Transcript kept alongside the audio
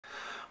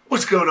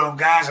What's going on,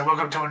 guys, and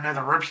welcome to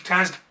another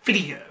reputized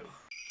video.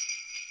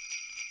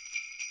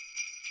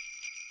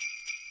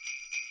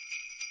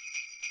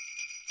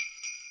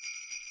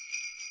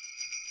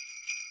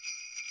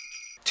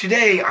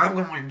 Today I'm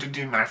going to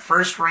do my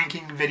first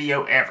ranking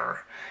video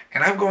ever,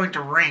 and I'm going to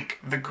rank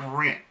The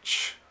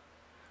Grinch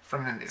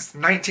from this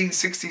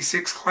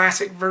 1966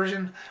 classic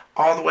version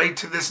all the way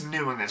to this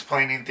new one that's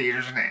playing in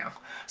theaters now.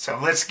 So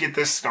let's get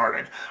this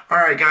started.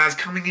 Alright guys,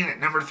 coming in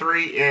at number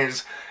 3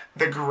 is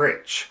The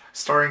Grinch,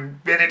 starring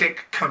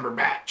Benedict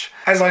Cumberbatch.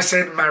 As I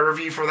said in my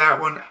review for that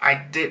one, I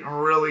didn't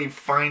really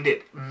find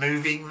it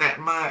moving that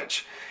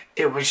much.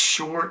 It was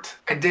short.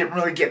 I didn't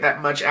really get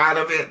that much out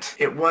of it.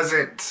 It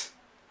wasn't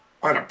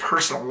on a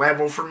personal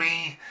level for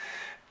me.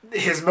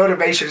 His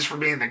motivations for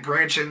being the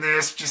Grinch in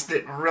this just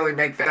didn't really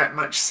make that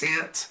much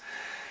sense.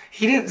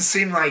 He didn't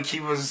seem like he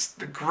was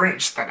the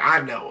Grinch that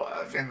I know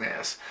of in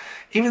this.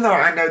 Even though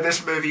I know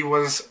this movie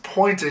was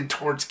pointed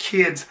towards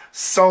kids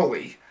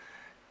solely,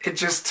 it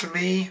just, to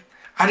me,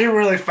 I didn't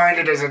really find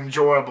it as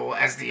enjoyable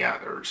as the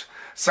others.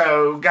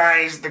 So,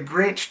 guys, The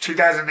Grinch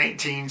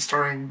 2018,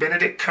 starring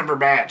Benedict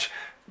Cumberbatch,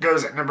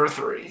 goes at number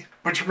 3.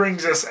 Which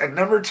brings us at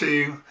number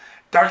 2,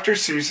 Dr.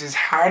 Seuss's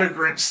How the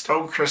Grinch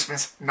Stole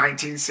Christmas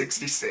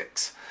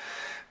 1966.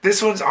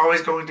 This one's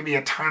always going to be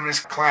a timeless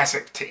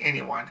classic to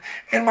anyone,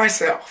 and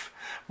myself.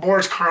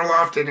 Boris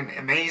Karloff did an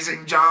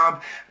amazing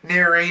job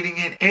narrating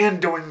it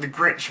and doing the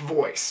Grinch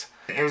voice.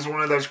 It was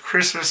one of those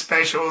Christmas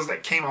specials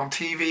that came on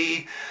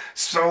TV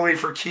solely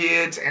for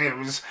kids, and it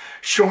was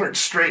short,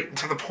 straight, and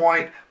to the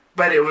point,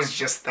 but it was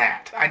just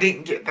that. I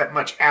didn't get that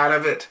much out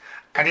of it.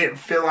 I didn't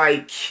feel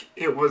like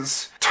it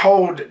was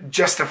told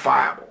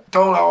justifiable.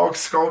 Don't all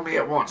scold me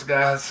at once,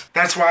 guys.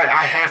 That's why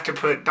I have to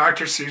put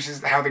Dr.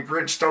 Seuss's How the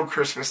Grinch Stole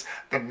Christmas,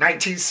 the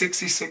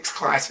 1966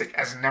 classic,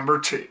 as number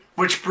 2.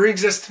 Which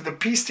brings us to the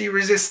piece de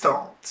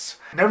resistance.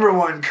 Number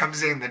 1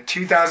 comes in the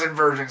 2000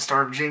 version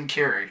starring Jim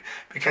Carrey,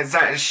 because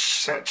that is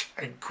such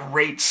a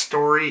great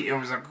story. It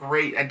was a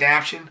great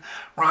adaptation.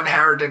 Ron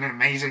Howard did an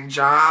amazing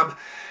job.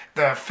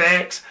 The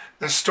effects,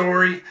 the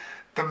story,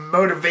 the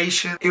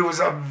motivation. It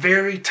was a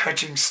very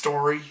touching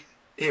story.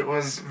 It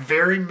was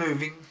very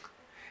moving.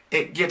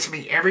 It gets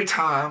me every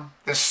time.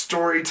 The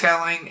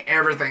storytelling,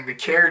 everything, the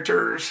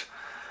characters.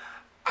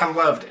 I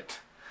loved it.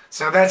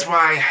 So that's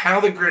why How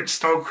the Grinch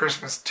Stole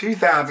Christmas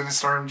 2000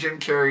 starring Jim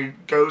Carrey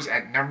goes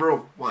at number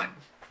 1.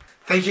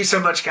 Thank you so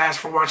much, guys,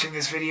 for watching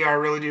this video. I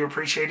really do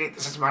appreciate it.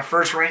 This is my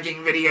first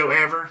ranking video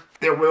ever.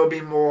 There will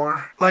be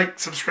more. Like,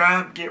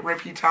 subscribe, get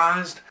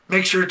reputized.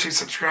 Make sure to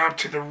subscribe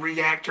to the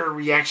Reactor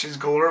Reactions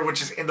Galore,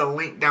 which is in the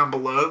link down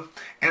below.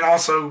 And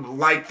also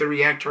like the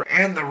Reactor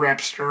and the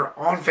Repster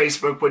on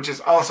Facebook, which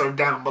is also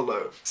down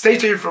below. Stay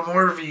tuned for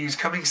more reviews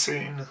coming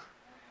soon.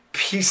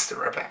 Peace the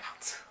Rep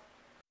out.